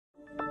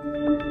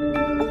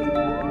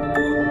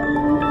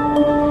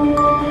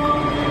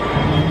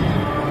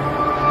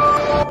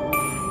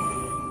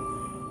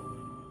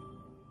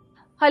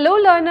Hello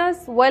learners,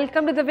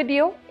 welcome to the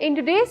video. In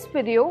today's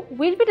video,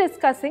 we'll be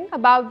discussing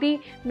about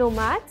the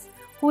nomads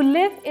who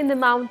live in the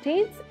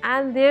mountains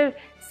and their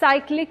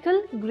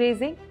cyclical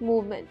grazing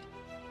movement.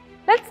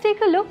 Let's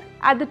take a look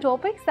at the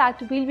topics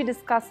that we'll be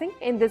discussing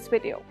in this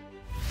video.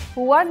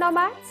 Who are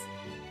nomads?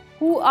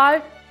 Who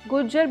are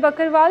Gujjar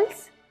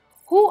Bakarwals?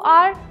 Who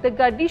are the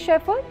Gaddi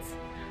shepherds?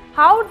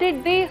 How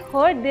did they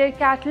herd their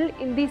cattle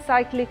in the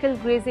cyclical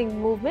grazing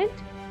movement?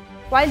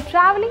 While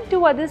traveling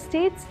to other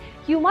states,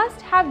 you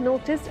must have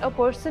noticed a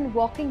person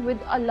walking with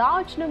a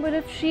large number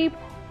of sheep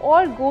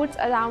or goats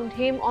around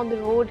him on the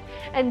road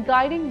and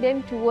guiding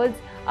them towards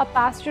a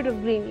pasture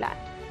of green land.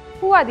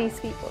 Who are these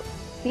people?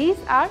 These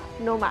are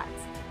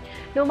nomads.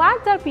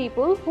 Nomads are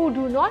people who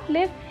do not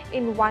live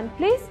in one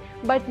place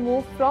but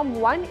move from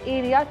one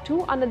area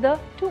to another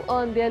to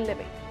earn their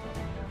living.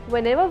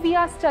 Whenever we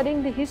are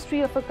studying the history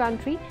of a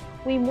country,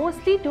 we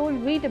mostly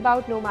don't read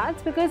about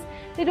nomads because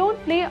they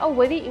don't play a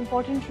very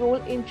important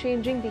role in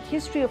changing the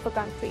history of a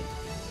country.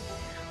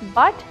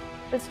 But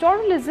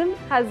pastoralism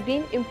has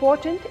been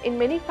important in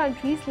many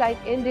countries like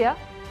India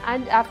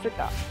and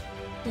Africa.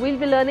 We'll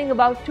be learning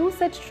about two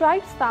such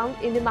tribes found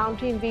in the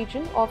mountain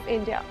region of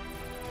India.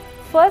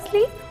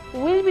 Firstly,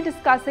 we'll be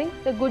discussing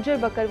the Gujjar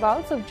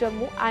Bakarwals of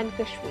Jammu and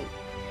Kashmir.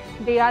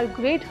 They are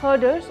great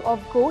herders of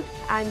goat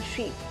and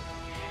sheep.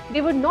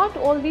 They were not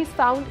always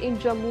found in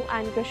Jammu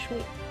and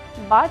Kashmir,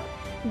 but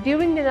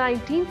during the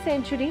 19th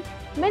century,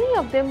 many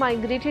of them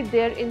migrated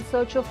there in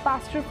search of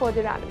pasture for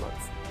their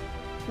animals.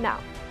 Now,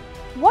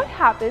 what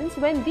happens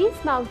when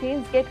these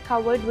mountains get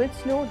covered with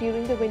snow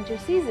during the winter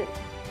season?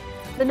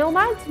 The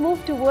nomads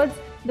move towards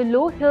the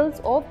low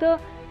hills of the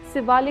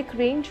Shivalik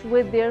range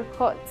with their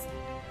herds.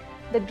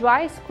 The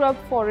dry scrub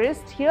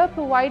forests here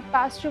provide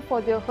pasture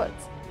for their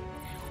herds.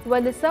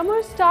 When the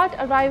summers start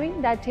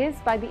arriving, that is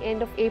by the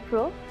end of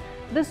April,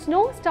 the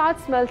snow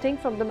starts melting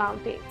from the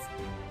mountains.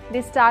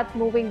 They start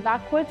moving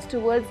backwards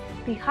towards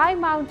the high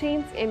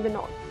mountains in the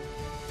north.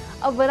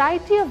 A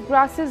variety of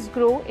grasses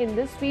grow in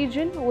this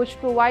region which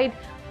provide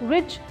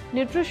rich,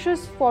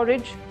 nutritious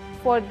forage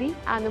for the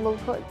animal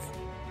herds.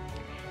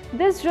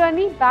 This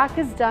journey back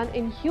is done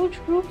in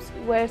huge groups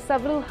where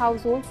several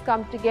households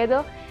come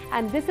together,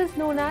 and this is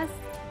known as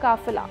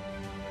kafila.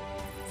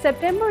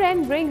 September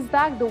end brings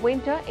back the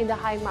winter in the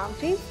high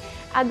mountains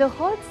and the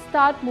herds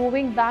start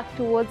moving back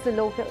towards the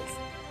low hills.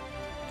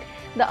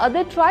 The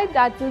other tribe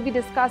that we'll be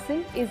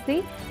discussing is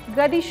the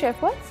Gaddi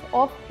shepherds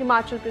of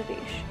Himachal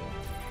Pradesh.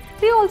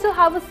 They also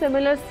have a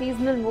similar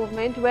seasonal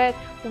movement where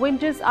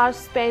winters are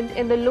spent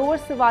in the lower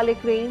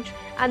Shivalik range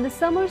and the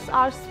summers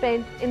are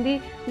spent in the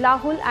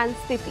Lahul and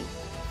Spiti.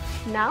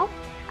 Now,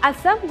 as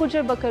some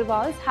Gujjar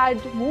Bakarwals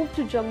had moved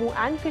to Jammu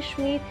and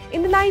Kashmir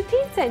in the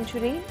 19th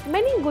century,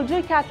 many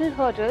Gujjar cattle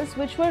herders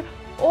which were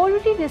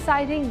already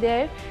residing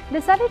there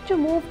decided to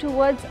move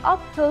towards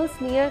up hills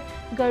near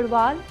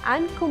Garhwal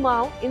and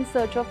Kumaon in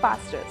search of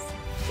pastures.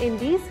 In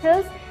these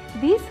hills,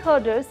 these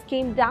herders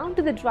came down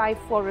to the dry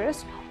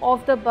forest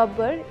of the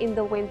Babbar in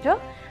the winter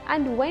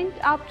and went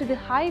up to the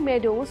high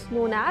meadows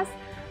known as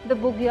the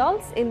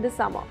Bugyals in the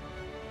summer.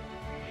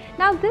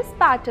 Now, this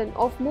pattern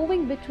of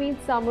moving between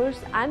summers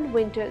and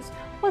winters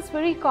was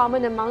very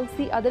common amongst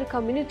the other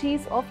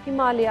communities of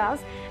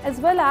Himalayas as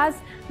well as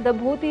the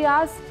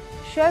Bhotiyas,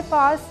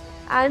 Sherpas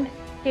and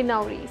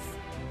Kinauris.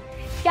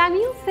 Can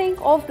you think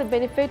of the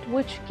benefit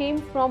which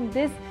came from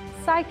this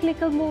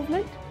cyclical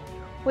movement?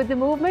 With the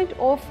movement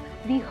of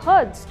the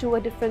herds to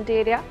a different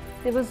area,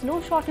 there was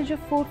no shortage of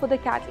food for the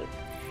cattle.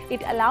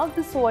 It allowed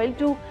the soil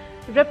to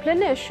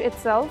replenish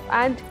itself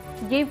and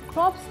gave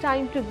crops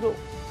time to grow.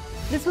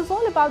 This was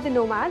all about the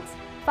nomads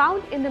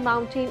found in the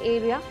mountain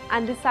area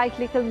and the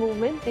cyclical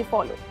movement they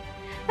follow.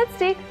 Let's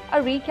take a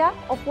recap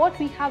of what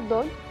we have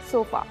learned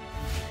so far.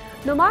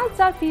 Nomads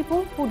are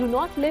people who do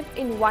not live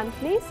in one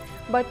place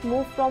but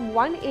move from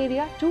one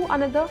area to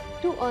another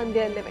to earn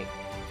their living.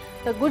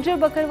 The Gujjar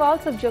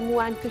Bakarwals of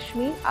Jammu and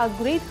Kashmir are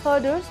great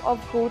herders of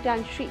goat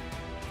and sheep.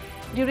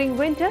 During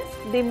winters,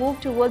 they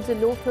move towards the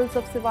low hills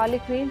of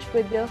Shivalik range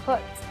with their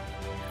herds.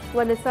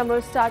 When the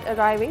summers start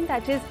arriving,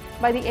 that is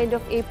by the end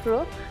of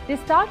April, they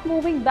start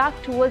moving back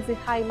towards the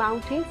high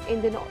mountains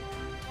in the north.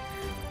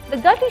 The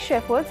Gaddi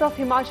shepherds of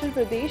Himachal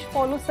Pradesh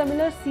follow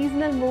similar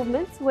seasonal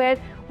movements where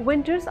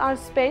winters are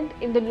spent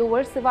in the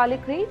lower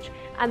Shivalik range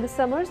and the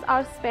summers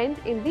are spent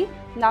in the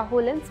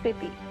Lahul and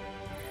Spiti.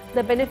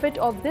 The benefit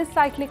of this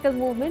cyclical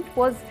movement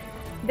was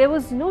there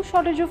was no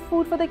shortage of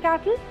food for the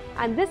cattle,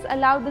 and this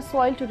allowed the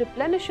soil to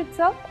replenish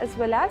itself as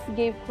well as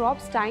gave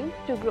crops time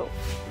to grow.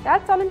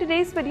 That's all in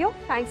today's video.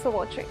 Thanks for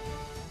watching.